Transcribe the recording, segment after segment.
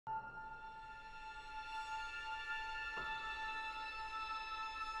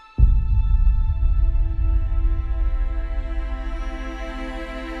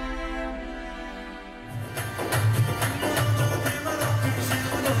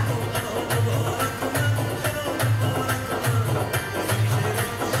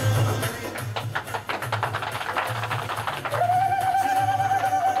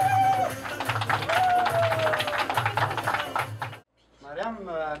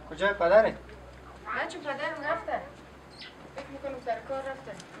کجای پدره؟ نه چون پدرم رفته. فکر میکنم سر کار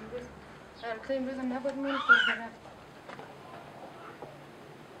رفته. امروز البته امروز هم نبود میره سر رفت.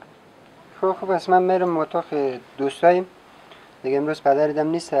 خوب است من میرم اتاق دوستایم. دیگه امروز پدرم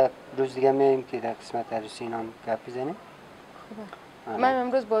نیست. روز دیگه میایم که در قسمت عروسی اینا گپ بزنیم. خوبه. من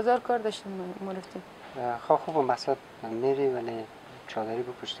امروز بازار کار داشتم ما رفتیم. خوب مقصد میری ولی چادری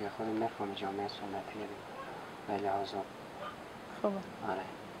بپوش دیگه خودم میفهمی جامعه سنتی به لحاظ خوبه. آره.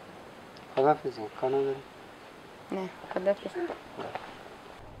 خداحافظ. کار نداری؟ نه خداحافظ.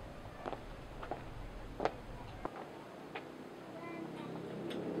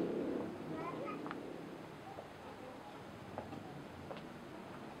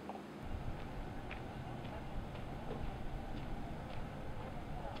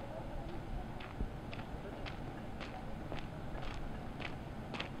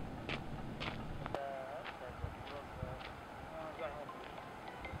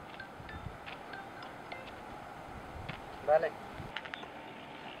 بله.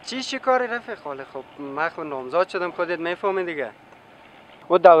 چی شکاری رفیق خاله؟ خب من خود نامزاد شدم خودت میفهمی دیگه.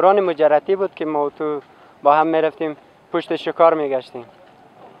 او دوران مجردی بود که ما تو با هم میرفتیم پشت شکار میگشتیم.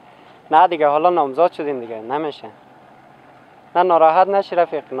 نه دیگه حالا نامزاد شدیم دیگه نمیشه. نه ناراحت نشی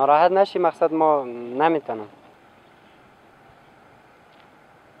رفیق، ناراحت نشی، مقصد ما نمیتونم.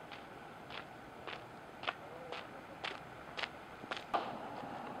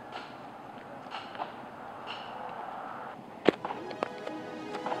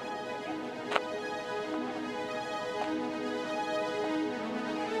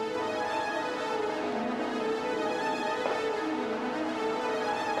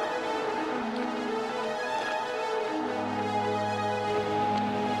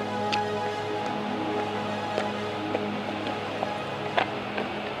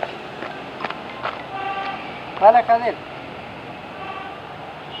 بله خدیم.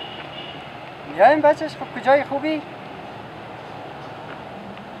 میایم بچهش. خب کجای خوبی؟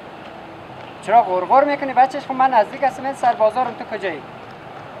 چرا غرغر میکنی بچهش؟ خب من نزدیک هستم این سر بازارم، تو کجایی؟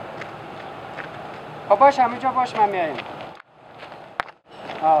 خب باش همونجا باش من میایم.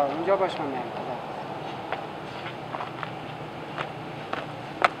 اونجا باش من میایم.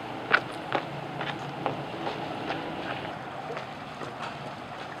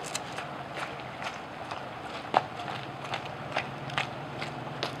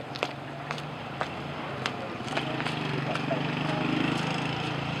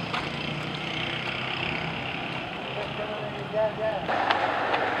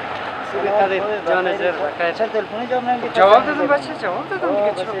 جان نظر بخیر. چرا تلفنی جواب نمیدی؟ جواب دادم بچه، جواب دادم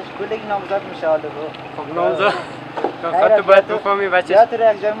دیگه. چرا؟ گلگی نامزد میشه حالا برو. خب نامزد. تو باید بفهمی بچه. یا تو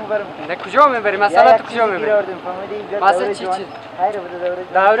رو یک جای میبرم. نه کجا میبری؟ مثلا تو کجا میبری؟ مثلا چی؟ خیر بده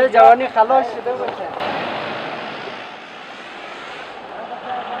دوره جوانی خلاص شده باشه.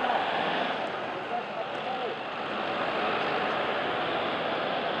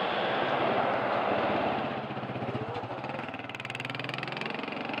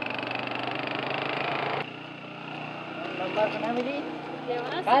 نمیدی؟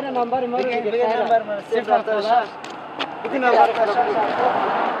 خیر نمبر ما رو بگی نمبر من 076 بگی نمبر خدا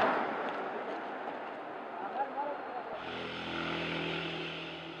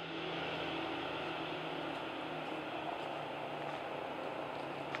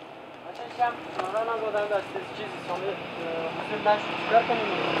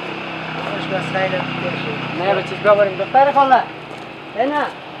نه بچه ببریم دختر خاله. نه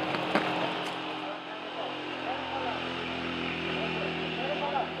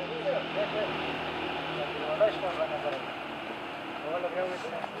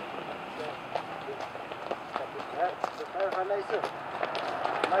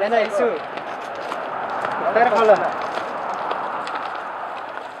نه ایسو دختر خاله.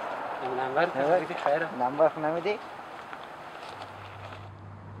 نمبر نمیدی؟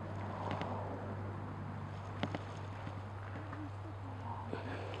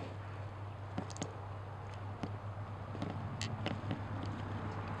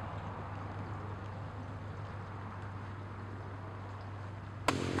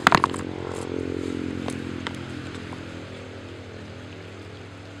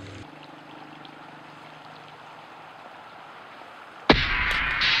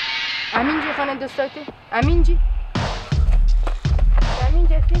 امین جی خانه دوستاتی؟ امین جی؟ امین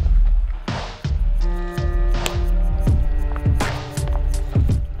جی هستی؟